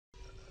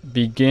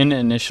Begin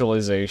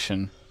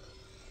initialization.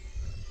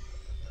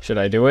 Should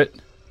I do it?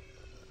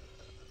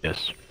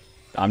 Yes.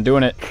 I'm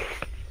doing it.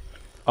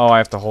 Oh, I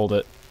have to hold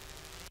it.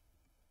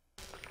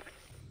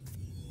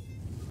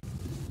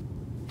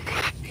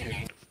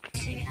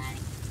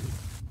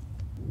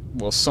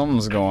 Well,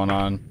 something's going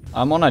on.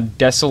 I'm on a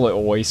desolate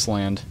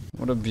wasteland.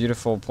 What a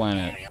beautiful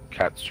planet.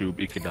 Katsu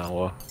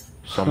Ikinawa.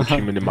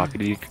 Samchimini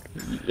Makirik.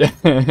 Yeah.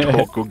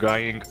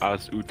 Tokugaying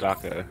as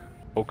Utaka.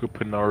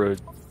 Okupanara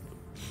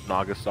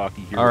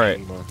Nagasaki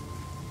Hiroshima.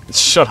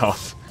 Shut up.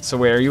 So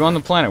wait, are you on the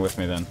planet with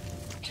me then?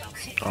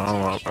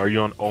 Are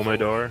you on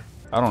Omedar?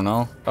 I don't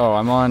know. Oh,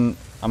 I'm on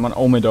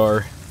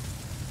Omidar.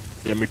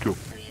 Yeah, me too.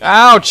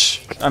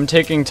 Ouch! I'm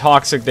taking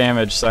toxic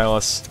damage,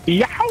 Silas.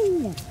 Yow!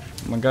 Oh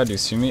my god, do you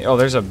see me? Oh,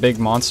 there's a big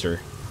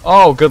monster.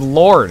 Oh, good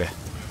lord!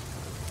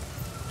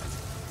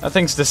 That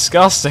thing's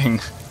disgusting.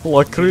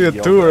 La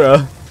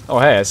criatura. Oh,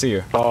 hey, I see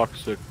you.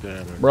 Toxic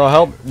damage. Bro,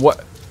 help.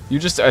 What? You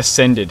just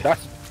ascended.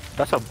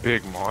 That's a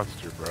big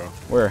monster, bro.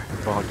 Where?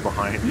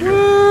 Behind you.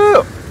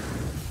 Woo!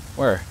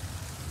 Where?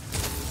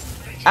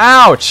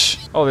 Ouch!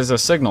 Oh, there's a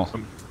signal.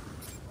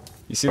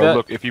 You see that?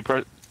 Look, if you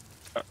press...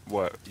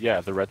 what?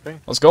 Yeah, the red thing?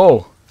 Let's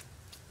go.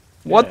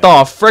 What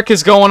the frick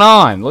is going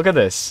on? Look at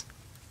this.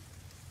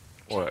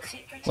 What?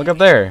 Look up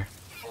there.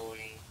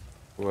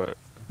 What?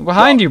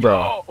 Behind you,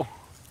 bro. Oh.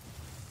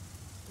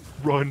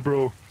 Run,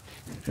 bro.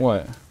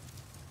 What?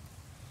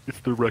 It's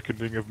the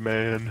reckoning of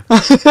man.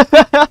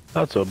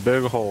 That's a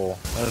big hole.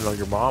 I didn't know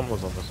your mom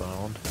was on this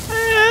island.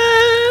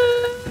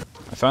 I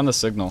found the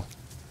signal.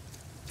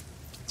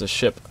 It's a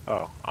ship.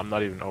 Oh, I'm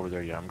not even over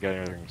there yet. I'm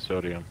getting everything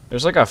sodium.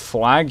 There's like a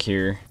flag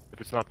here.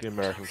 If it's not the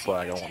American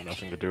flag, I want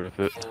nothing to do with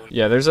it.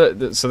 Yeah, there's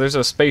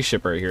a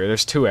spaceship right here.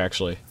 There's two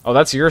actually. Oh,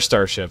 that's your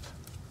starship.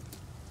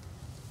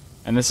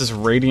 And this is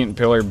Radiant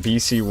Pillar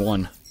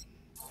BC1.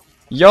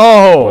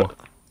 Yo! What?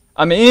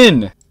 I'm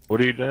in!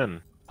 What are you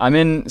doing? I'm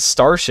in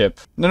Starship.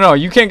 No,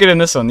 you can't get in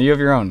this one. You have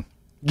your own.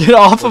 Get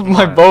off of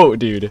my boat,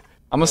 dude.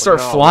 I'm gonna start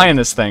flying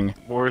this thing.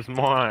 Where's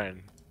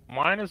mine?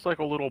 Mine is like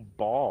a little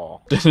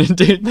ball.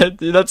 Dude,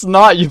 that's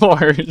not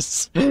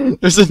yours.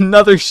 There's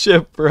another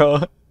ship,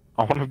 bro.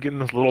 I want to get in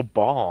this little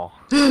ball.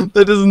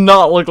 That does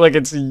not look like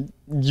it's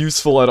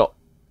useful at all.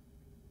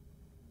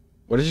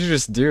 What did you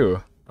just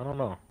do? I don't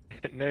know.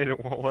 Nate,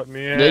 it won't let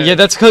me in. Yeah,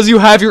 that's because you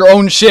have your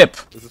own ship.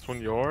 Is this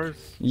one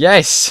yours?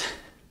 Yes.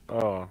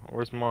 Oh,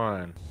 where's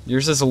mine?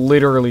 Yours is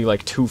literally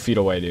like 2 feet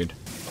away, dude.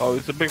 Oh,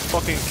 it's a big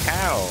fucking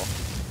cow.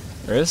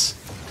 There is?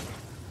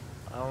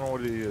 I don't know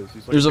what he is.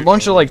 He's like There's a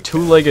bunch of like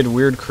two-legged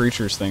weird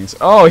creatures things.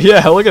 Oh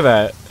yeah, look at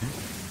that.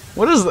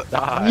 What is that?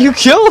 Die. You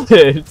killed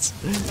it!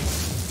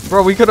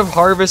 Bro, we could have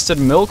harvested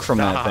milk from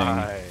that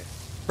thing.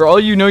 For all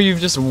you know, you've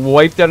just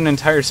wiped out an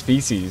entire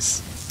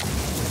species.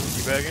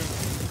 Teabag him?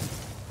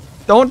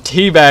 Don't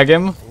teabag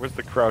him. Where's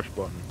the crouch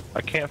button?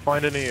 I can't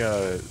find any,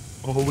 Oh,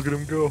 look at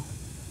him go.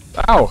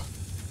 Ow.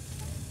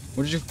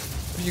 What are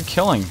you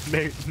killing?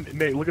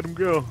 Nate, look at him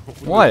go.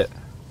 What?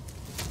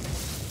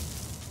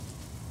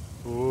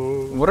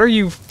 Oh, What are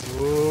you...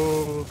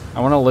 oh. I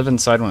want to live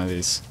inside one of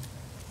these.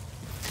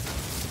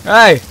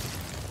 Hey!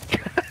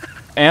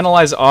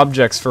 Analyze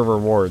objects for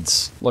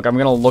rewards. Look, I'm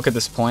gonna look at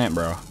this plant,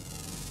 bro.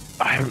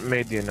 I haven't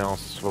made the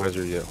analysis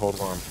wizard yet. Hold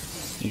on.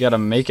 You gotta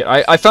make it.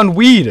 I found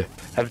weed!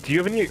 Do you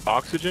have any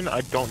oxygen?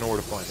 I don't know where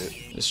to find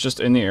it. It's just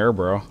in the air,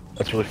 bro.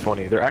 That's really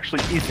funny. There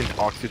actually isn't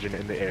oxygen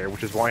in the air,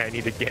 which is why I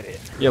need to get it.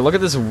 Yeah, look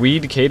at this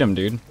weed Kadum,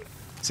 dude.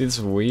 See this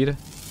weed?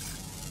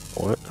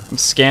 What? I'm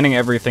scanning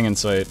everything in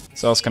sight.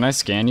 Sals, can I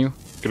scan you?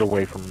 Get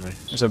away from me.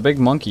 There's a big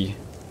monkey.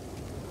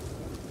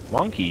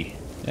 Monkey?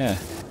 Yeah,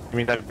 You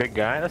mean that big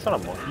guy? That's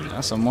not a monkey.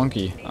 that's a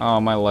monkey. Oh,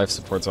 my life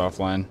support's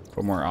offline.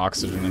 Put more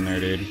oxygen in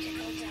there, dude.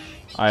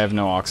 I have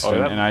no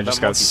oxygen, and I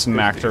just got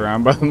smacked pissed,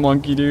 around by the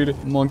monkey,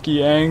 dude.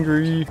 Monkey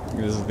angry.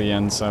 This is the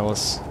end,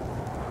 Silas.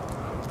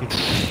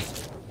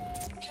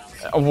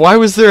 Why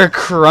was there a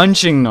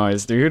crunching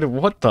noise, dude?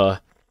 What the?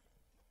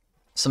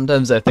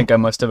 Sometimes I think I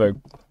must have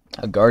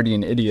a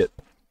guardian idiot.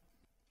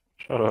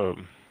 Shut up.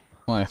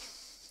 Why?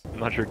 I'm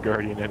not your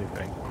guardian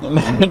anything.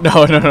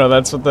 No.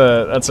 That's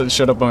what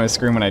showed up on my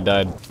screen when I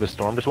died. The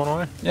storm just went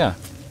away? Yeah,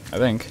 I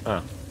think. Oh.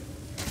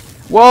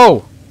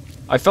 Whoa!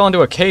 I fell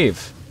into a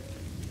cave.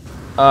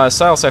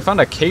 Silas, I found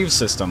a cave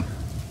system.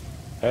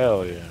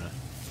 Hell yeah.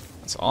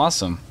 That's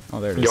awesome. Oh,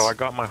 there it is. Yo, I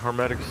got my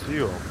hermetic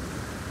seal.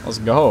 Let's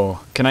go.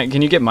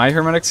 Can you get my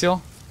hermetic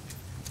seal?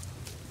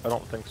 I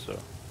don't think so.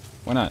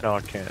 Why not? No,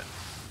 I can't.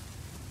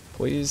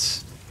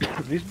 Please.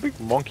 These big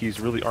monkeys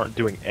really aren't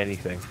doing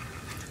anything.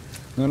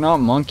 They're not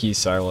monkeys,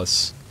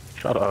 Silas.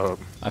 Shut up.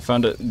 I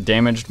found a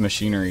damaged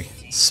machinery.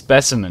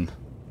 Specimen.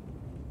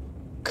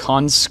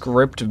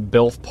 Conscript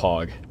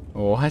Bilfpog.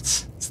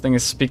 What? This thing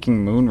is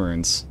speaking moon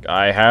runes.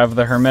 I have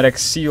the hermetic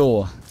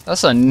seal.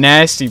 That's a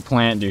nasty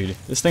plant, dude.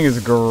 This thing is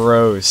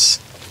gross.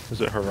 Is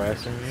it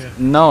harassing you?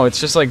 No, it's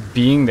just like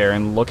being there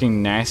and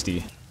looking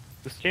nasty.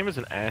 This game is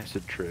an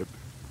acid trip.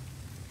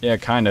 Yeah,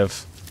 kind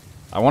of.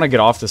 I want to get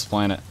off this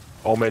planet.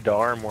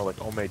 Omedar, more like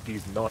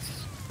Omed's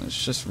nuts.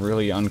 It's just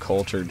really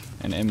uncultured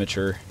and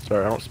immature.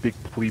 Sorry, I don't speak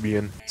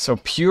plebeian. So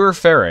pure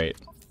ferrite.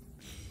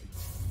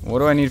 What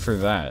do I need for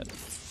that?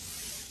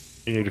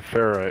 You need a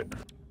ferrite.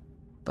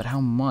 But how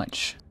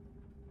much?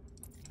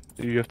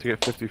 You have to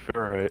get 50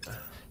 ferrite.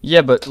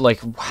 Yeah, but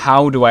like,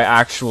 how do I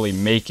actually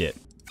make it?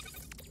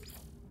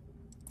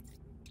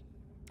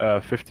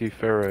 50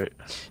 ferrite.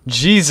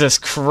 Jesus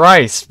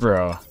Christ,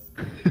 bro.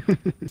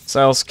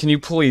 Silas, can you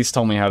please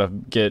tell me how to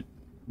get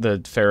the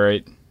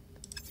ferrite?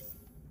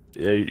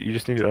 Yeah, you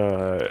just need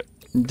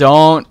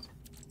Don't.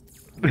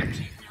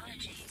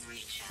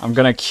 I'm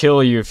gonna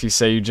kill you if you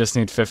say you just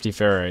need 50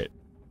 ferrite.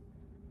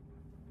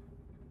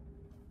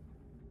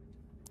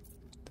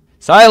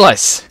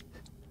 Silas!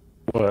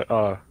 What?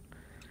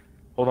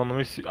 Hold on, let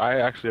me see. I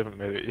actually haven't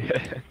made it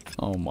yet.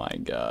 Oh my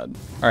god.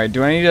 Alright,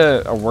 do I need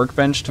a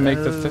workbench to make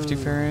the 50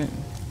 ferrite?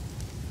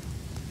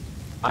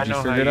 I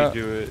know how it you out?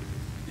 do it.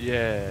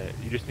 Yeah,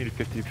 you just need a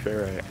 50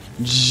 ferrite.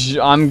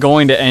 I'm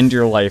going to end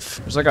your life.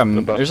 There's like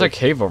There's a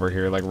cave over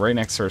here, like right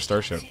next to our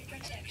starship.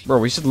 Bro,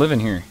 we should live in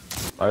here.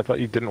 I thought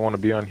you didn't want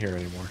to be on here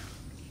anymore.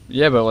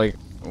 Yeah, but like,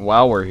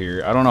 while we're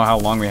here, I don't know how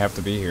long we have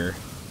to be here.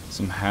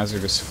 Some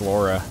hazardous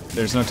flora.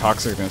 There's no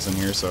toxicness in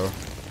here, so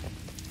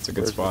it's a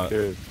good spot.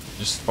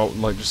 Just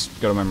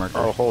go to my marker.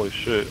 Oh, holy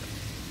shit.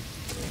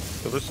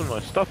 So there's some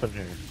nice stuff in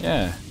here.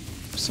 Yeah,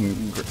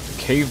 some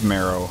cave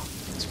marrow.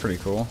 It's pretty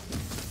cool.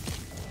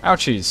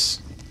 Ouchies.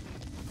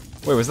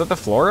 Wait, was that the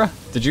flora?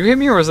 Did you hit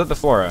me or was that the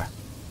flora?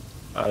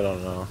 I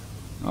don't know.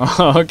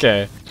 Oh,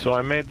 okay. So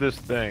I made this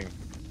thing.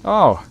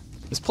 Oh,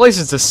 this place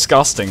is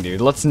disgusting,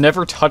 dude. Let's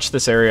never touch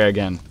this area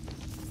again.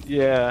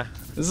 Yeah.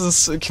 This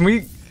is, can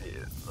we,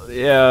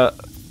 yeah,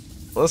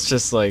 let's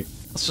just like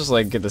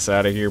get this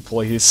out of here,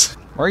 please.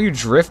 Why are you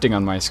drifting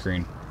on my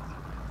screen?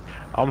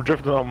 I'm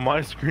drifting on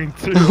my screen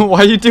too. Why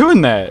are you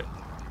doing that?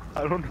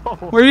 I don't know.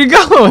 Where are you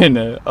going?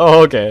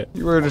 Oh, okay.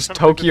 You were just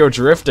Tokyo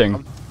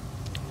drifting.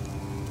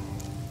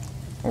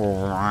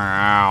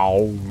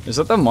 Wow. Is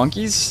that the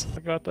monkeys? I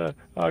got that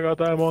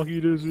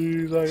monkey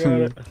disease. I got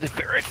it. The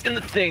ferrit's in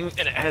the thing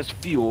and it has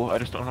fuel. I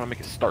just don't know how to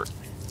make it start.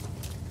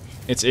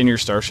 It's in your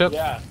starship?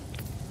 Yeah.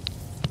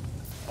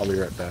 I'll be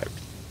right back.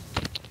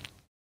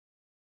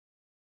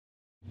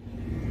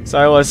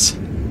 Silas.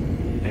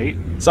 Nate?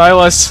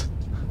 Silas.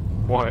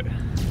 What?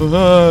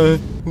 Whoa!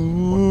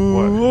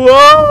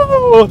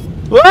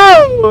 What?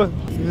 Whoa!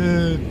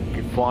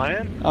 You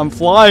flying? I'm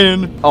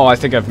flying. Oh, I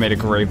think I've made a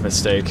grave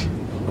mistake.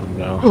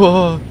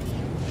 Oh,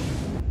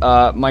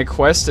 no. My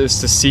quest is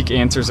to seek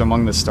answers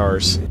among the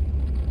stars.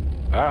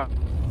 Ah.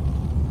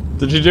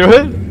 Did you do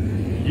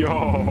it?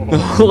 Yo.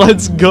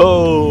 Let's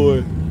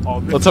go. Oh,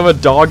 Let's have a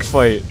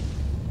dogfight.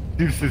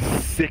 This is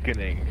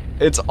sickening.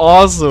 It's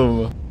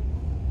awesome.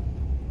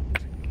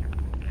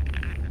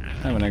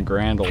 Having a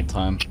grand old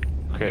time.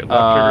 Okay,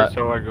 left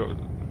trigger, so I go.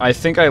 I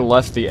think I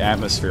left the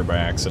atmosphere by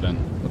accident.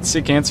 Let's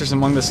seek answers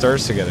among the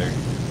stars together.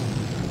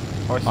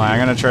 Oh, I'm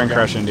gonna try and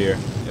crash into you.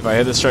 If I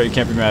hit this chart, you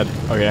can't be mad.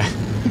 Okay.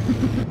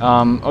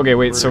 Okay,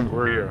 wait, so...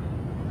 Where are you?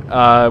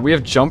 we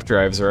have jump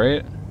drives,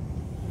 right?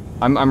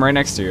 I'm right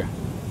next to you.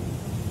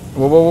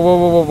 Whoa, whoa, whoa,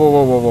 whoa, whoa, whoa,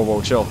 whoa, whoa, whoa,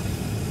 whoa, chill.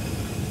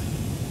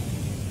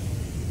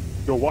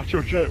 Yo, watch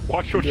your jet,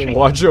 watch your jet.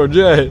 Watch your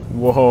jet.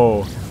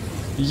 Whoa.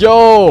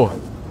 Yo!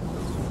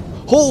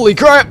 Holy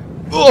crap!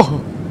 Oh!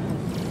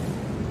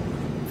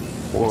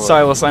 What?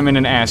 Silas, I'm in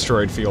an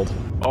asteroid field.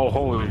 Oh,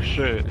 holy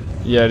shit.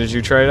 Yeah, did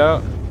you try it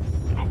out?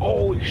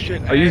 Holy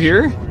shit. Are you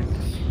here?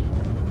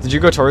 Did you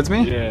go towards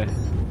me? Yeah,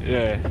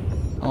 yeah.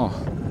 Oh.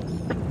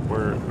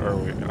 Where are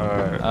we?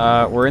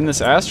 We're in this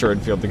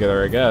asteroid field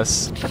together, I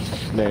guess.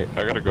 Nate,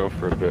 I gotta go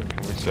for a bit.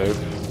 Can we save?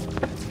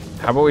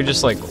 How about we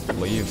just, like,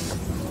 leave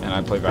and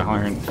I play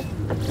Valorant?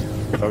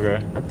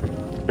 Okay.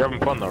 You're having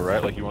fun though,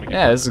 right? Like you wanna get...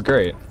 Yeah, this is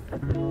great.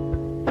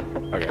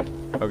 Okay.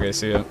 Okay,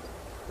 see ya.